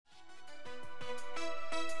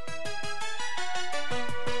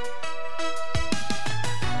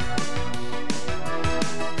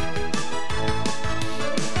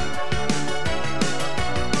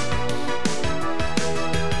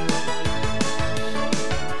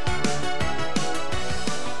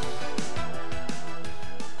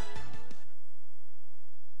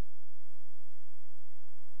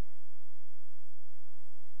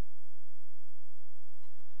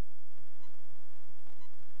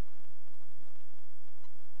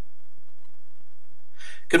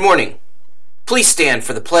Good morning. Please stand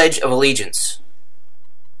for the Pledge of Allegiance.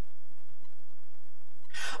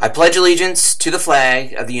 I pledge allegiance to the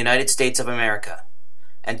flag of the United States of America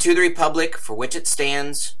and to the republic for which it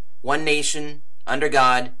stands, one nation, under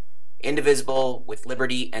God, indivisible, with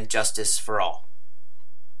liberty and justice for all.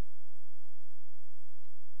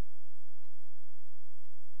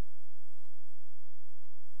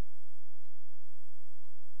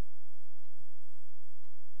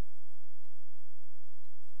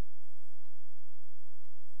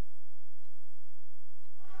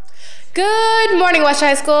 Good morning, Wjhs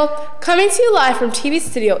High School. Coming to you live from TV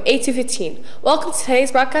Studio 8215. Welcome to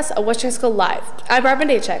today's broadcast of Wjhs High School Live. I'm Barbara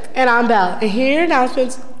Daycheck. And I'm Belle. And here are your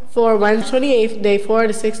announcements for Wednesday 28th, day 4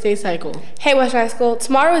 of the 6-day cycle. Hey, Wjhs High School.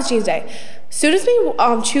 Tomorrow is Jeans Day. Students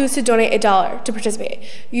may choose to donate $1 to participate.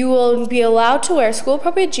 You will be allowed to wear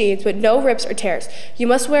school-appropriate jeans with no rips or tears. You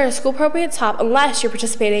must wear a school-appropriate top unless you're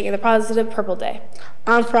participating in the Positive Purple Day.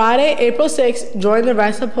 On Friday, April 6th, join the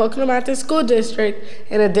rest of Pocono School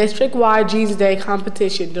District in a district-wide Jeans Day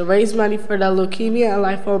competition to raise money for the Leukemia and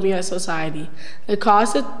Lymphoma Society. The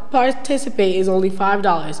cost to participate is only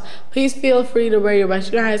 $5. Please feel free to wear your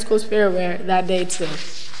Western High School spirit wear that day too.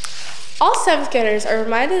 All 7th graders are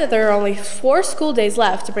reminded that there are only 4 school days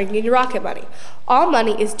left to bring in your rocket money. All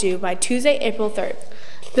money is due by Tuesday, April 3rd.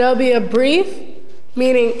 There will be a brief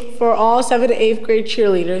meeting for all 7th and 8th grade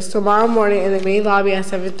cheerleaders tomorrow morning in the main lobby at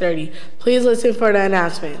 7:30. Please listen for the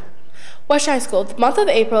announcement. Wjhs High School, the month of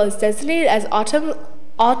April is designated as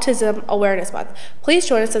Autism Awareness Month. Please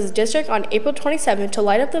join us as a district on April 27th to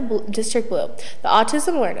light up the district blue, the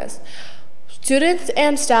Autism Awareness. Students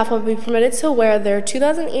and staff will be permitted to wear their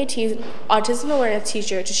 2018 Autism Awareness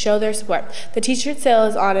t-shirt to show their support. The t-shirt sale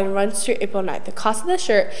is on and runs through April 9th. The cost of the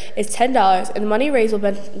shirt is $10 and the money raised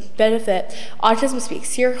will benefit Autism Speaks.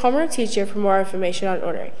 See your homeroom teacher for more information on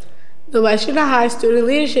ordering. The Western High Student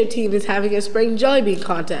Leadership Team is having a spring jelly bean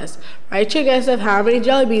contest. Write your guess of how many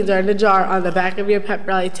jelly beans are in the jar on the back of your pep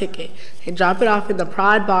rally ticket and drop it off in the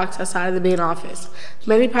pride box outside of the main office.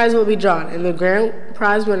 Many prizes will be drawn, and the grand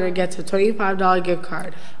prize winner gets a $25 gift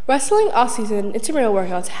card. Wrestling off-season intramural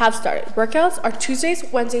workouts have started. Workouts are Tuesdays,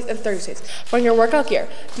 Wednesdays, and Thursdays. Bring your workout gear.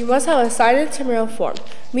 You must have a signed intramural form.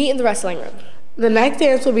 Meet in the wrestling room. The next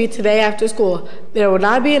dance will be today after school. There will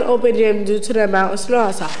not be an open gym due to the amount of snow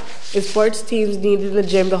outside, and sports teams needed the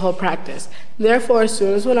gym to hold practice. Therefore,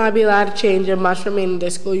 students will not be allowed to change and must remain in their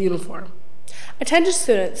school uniform. Attention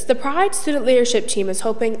students, the Pride Student Leadership Team is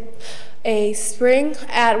hoping a spring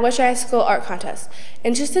at Wjhs High School art contest.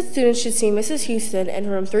 Interested students should see Mrs. Houston in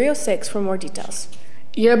room 306 for more details.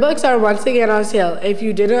 Yearbooks are once again on sale. If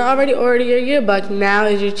you didn't already order your yearbook, now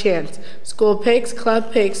is your chance. School pics,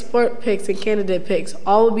 club pics, sport pics, and candidate pics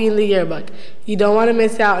all will be in the yearbook. You don't want to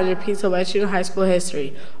miss out on your piece of Western High School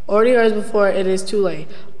history. Order yours before it is too late.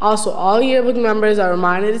 Also, all yearbook members are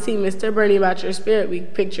reminded to see Mr. Bernie about your Spirit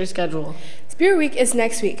Week picture schedule. Spirit Week is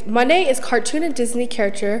next week. Monday is Cartoon and Disney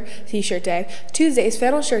Character T-shirt Day. Tuesday is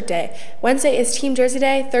Flannel Shirt Day. Wednesday is Team Jersey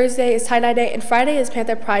Day. Thursday is Tie-Dye Day. And Friday is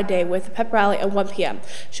Panther Pride Day with a pep rally at 1 p.m.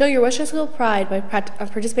 Show your Wjhs High School pride by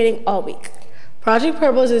participating all week. Project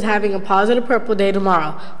Purples is having a Positive Purple Day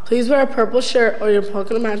tomorrow. Please wear a purple shirt or your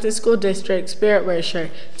Pocono School District Spirit Wear shirt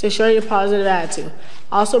to show your positive attitude.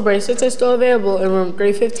 Also, bracelets are still available in room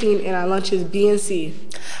grade 15 and our lunches B and C.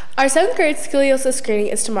 Our 7th grade scoliosis screening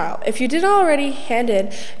is tomorrow. If you didn't already hand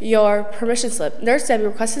in your permission slip, Nurse Debbie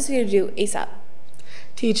requests you to do ASAP.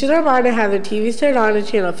 Teachers are reminded to have their TVs turned on to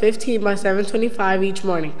channel 15 by 7:25 each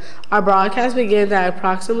morning. Our broadcast begins at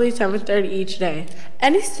approximately 7:30 each day.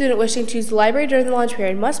 Any student wishing to use the library during the lunch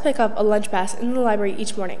period must pick up a lunch pass in the library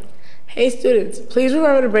each morning. Hey students, please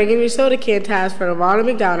remember to bring in your soda can tabs for the Ronald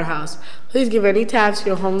McDonald House. Please give any tabs to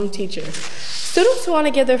your homeroom teacher. Students who want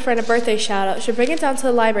to give their friend a birthday shout-out should bring it down to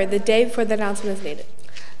the library the day before the announcement is needed.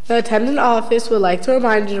 The attendant office would like to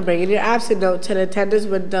remind you to bring in your absent note to the attendance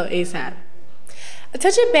window ASAP.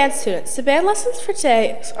 Attention band students, the band lessons for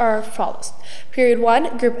today are as follows. Period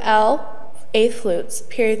 1, Group L, 8th flutes.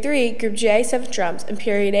 Period 3, Group J, 7th drums. And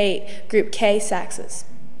Period 8, Group K, saxes.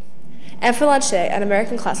 And for lunch today at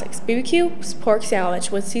American Classics, BBQ pork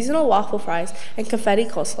sandwich with seasonal waffle fries and confetti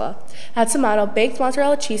coleslaw. At Tomato, baked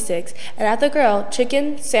mozzarella cheese sticks. And at the Grill,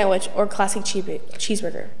 chicken sandwich or classic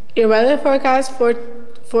cheeseburger. Your weather forecast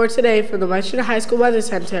for today from the Western High School Weather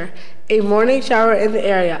Center: a morning shower in the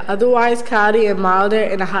area, otherwise cloudy and milder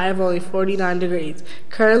and a high of only 49 degrees.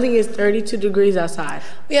 Currently it's 32 degrees outside.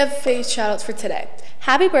 We have face shout-outs for today.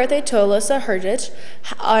 Happy birthday to Alyssa Herjich,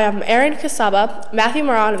 Aaron Kasaba, Matthew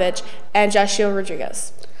Maranovich, and Joshua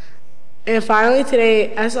Rodriguez. And finally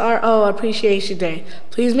today, SRO Appreciation Day.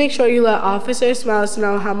 Please make sure you let Officer Smiles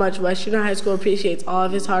know how much West Junior High School appreciates all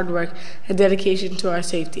of his hard work and dedication to our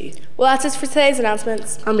safety. Well, that's it for today's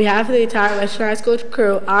announcements. On behalf of the entire West Junior High School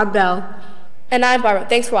crew, I'm Belle. And I'm Barbara.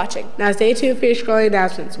 Thanks for watching. Now stay tuned for your scrolling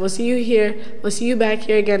announcements. We'll see you back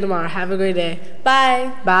here again tomorrow. Have a great day.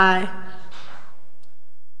 Bye. Bye.